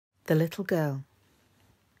The Little Girl.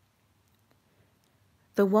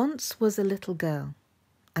 There once was a little girl,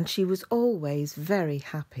 and she was always very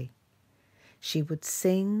happy. She would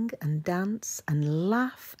sing and dance and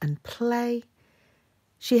laugh and play.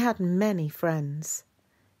 She had many friends,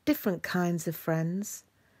 different kinds of friends,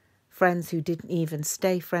 friends who didn't even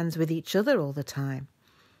stay friends with each other all the time,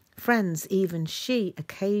 friends even she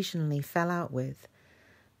occasionally fell out with,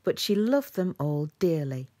 but she loved them all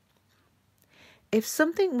dearly. If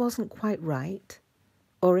something wasn't quite right,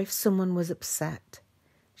 or if someone was upset,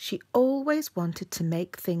 she always wanted to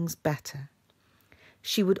make things better.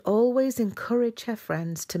 She would always encourage her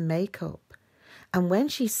friends to make up, and when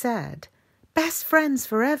she said, "Best friends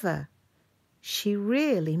forever," she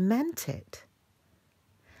really meant it.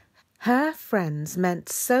 Her friends meant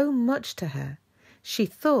so much to her, she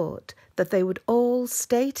thought that they would all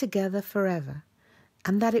stay together forever,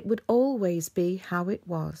 and that it would always be how it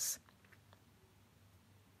was.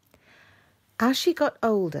 As she got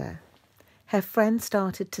older, her friends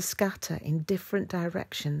started to scatter in different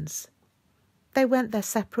directions. They went their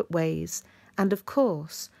separate ways, and of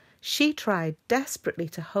course, she tried desperately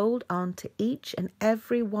to hold on to each and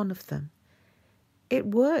every one of them. It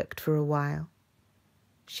worked for a while.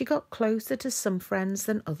 She got closer to some friends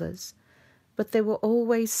than others, but they were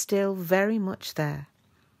always still very much there.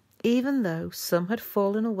 Even though some had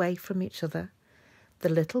fallen away from each other, the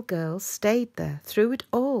little girl stayed there through it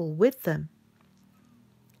all with them.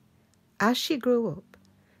 As she grew up,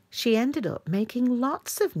 she ended up making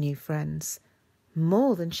lots of new friends,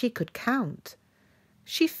 more than she could count.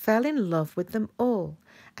 She fell in love with them all,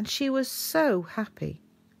 and she was so happy.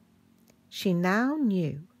 She now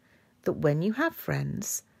knew that when you have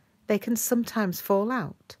friends, they can sometimes fall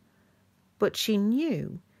out, but she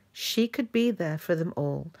knew she could be there for them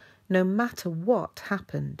all, no matter what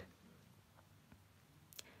happened.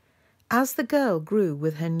 As the girl grew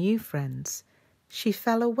with her new friends, she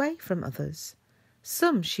fell away from others.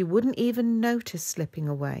 Some she wouldn't even notice slipping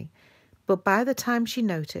away, but by the time she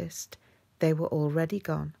noticed, they were already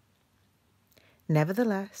gone.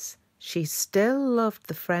 Nevertheless, she still loved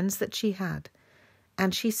the friends that she had,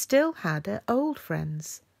 and she still had her old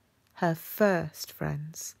friends, her first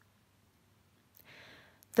friends.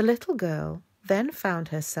 The little girl then found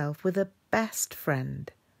herself with a best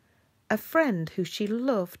friend, a friend who she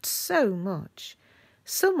loved so much,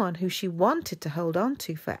 someone who she wanted to hold on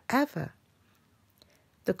to forever.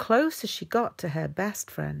 The closer she got to her best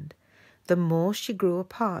friend, the more she grew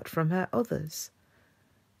apart from her others.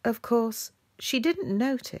 Of course, she didn't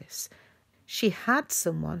notice she had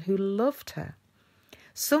someone who loved her,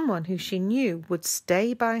 someone who she knew would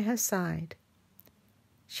stay by her side.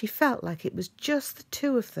 She felt like it was just the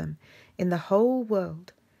two of them in the whole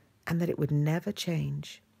world, and that it would never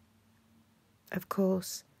change. Of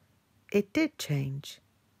course, it did change.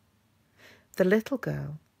 The little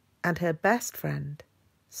girl and her best friend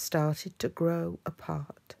started to grow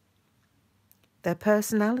apart. Their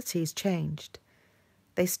personalities changed.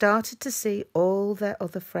 They started to see all their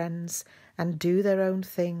other friends and do their own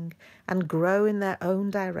thing and grow in their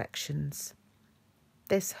own directions.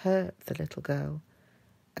 This hurt the little girl,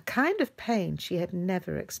 a kind of pain she had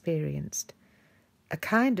never experienced, a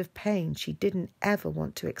kind of pain she didn't ever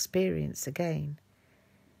want to experience again.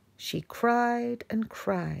 She cried and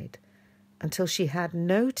cried until she had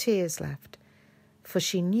no tears left, for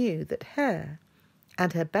she knew that her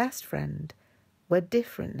and her best friend were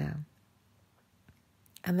different now,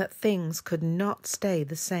 and that things could not stay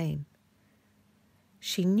the same.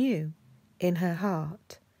 She knew in her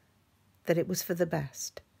heart that it was for the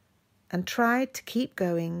best, and tried to keep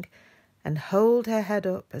going and hold her head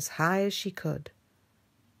up as high as she could.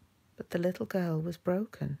 But the little girl was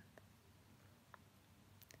broken.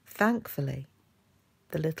 Thankfully,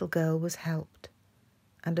 the little girl was helped,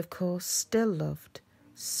 and of course still loved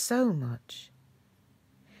so much.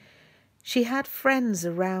 She had friends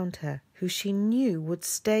around her who she knew would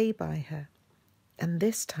stay by her, and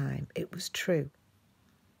this time it was true.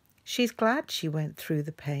 She's glad she went through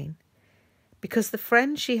the pain, because the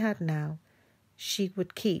friends she had now, she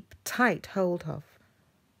would keep tight hold of,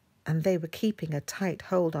 and they were keeping a tight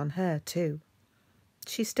hold on her too.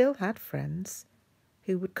 She still had friends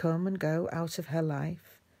who would come and go out of her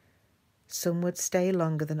life. Some would stay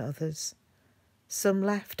longer than others. Some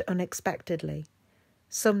left unexpectedly.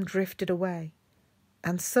 Some drifted away,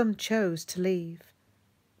 and some chose to leave.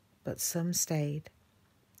 But some stayed.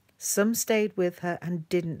 Some stayed with her and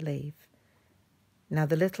didn't leave. Now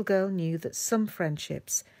the little girl knew that some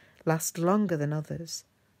friendships last longer than others,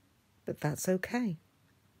 but that's okay.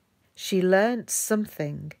 She learnt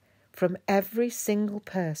something from every single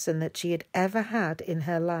person that she had ever had in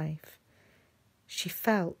her life. She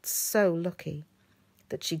felt so lucky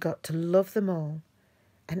that she got to love them all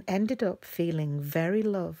and ended up feeling very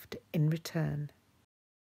loved in return.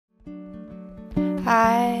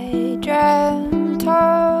 I dreamt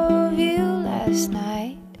of you last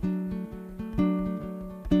night.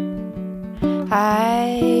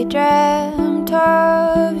 I dreamt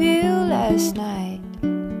of you last night.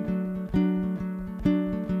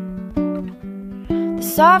 The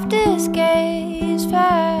softest gaze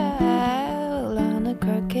fell on a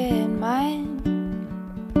crooked mind.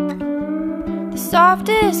 The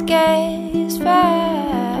softest gaze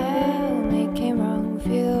fell, making wrong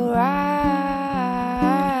feel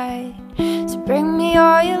right. So bring me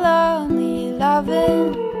all your lonely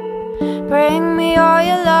loving. Bring me all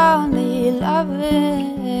your lonely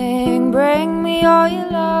loving. Bring me all your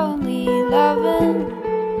lonely loving.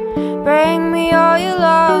 Bring me all your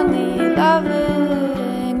lonely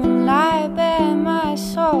loving. And I bear my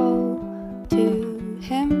soul to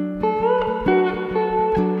him.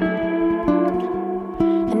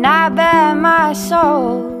 And I bear my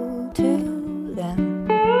soul to them.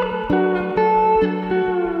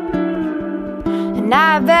 And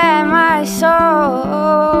I bear my soul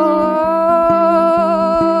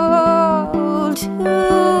to you.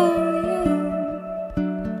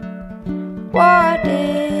 What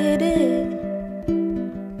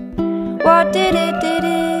did it do to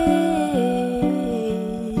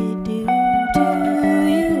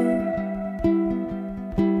you?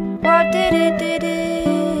 What did it do to?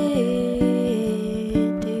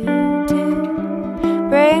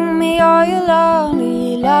 Bring me all your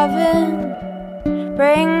lonely loving.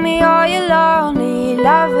 Bring me all your lonely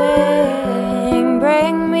loving.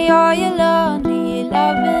 Bring me all your lonely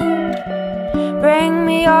loving. Bring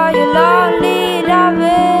me all your lonely